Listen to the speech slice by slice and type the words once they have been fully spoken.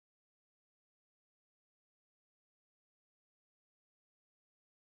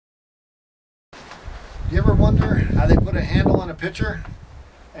You ever wonder how they put a handle on a pitcher?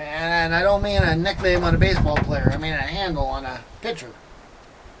 And I don't mean a nickname on a baseball player. I mean a handle on a pitcher.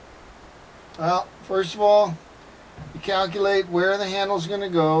 Well, first of all, you calculate where the handle's going to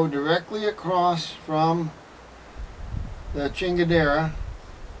go directly across from the chingadera.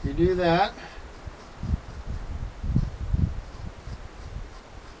 You do that.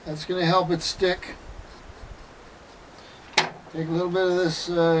 That's going to help it stick. Take a little bit of this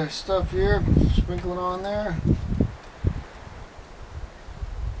stuff here, sprinkle it on there.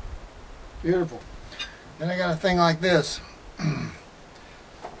 Beautiful. Then I got a thing like this.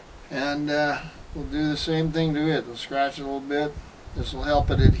 And we'll do the same thing to it. We'll scratch it a little bit. This will help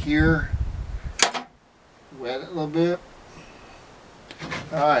it adhere. Wet it a little bit.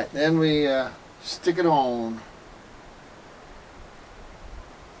 Alright, then we stick it on.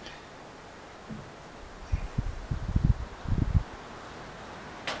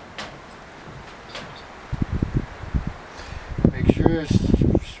 Make sure it's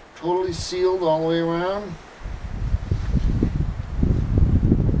totally sealed all the way around.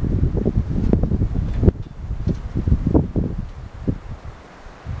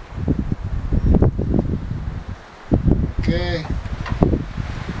 Okay,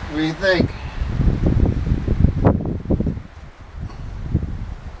 what do you think?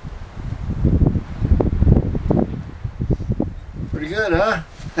 Pretty good,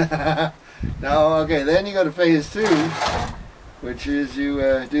 huh? Now, okay, then you go to phase 2, which is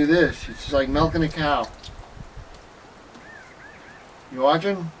you do this. It's like milking a cow. You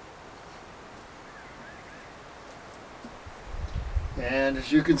watching? And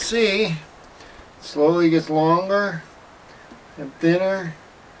as you can see, it slowly gets longer and thinner.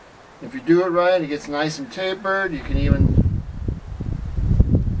 If you do it right, it gets nice and tapered. You can even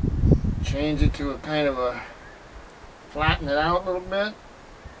change it to a kind of a flatten it out a little bit.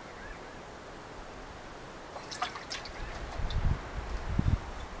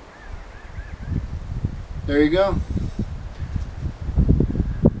 There you go.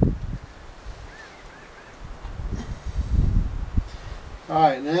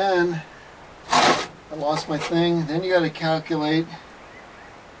 Alright, then I lost my thing. Then you got to calculate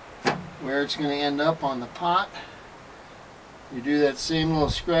where it's going to end up on the pot. You do that same little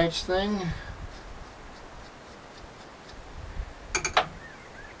scratch thing.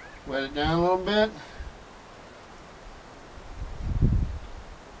 Wet it down a little bit.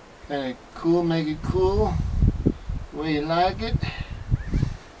 Kind of cool, make it cool the way you like it.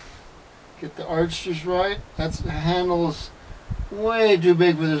 Get the arch just right. The handle's way too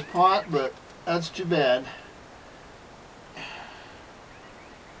big for this pot, but that's too bad.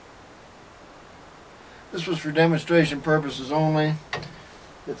 This was for demonstration purposes only.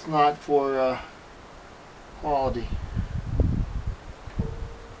 It's not for quality.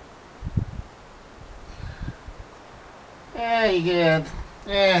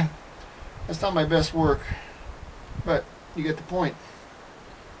 Yeah, that's not my best work, but you get the point.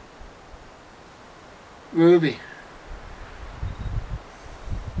 Groovy.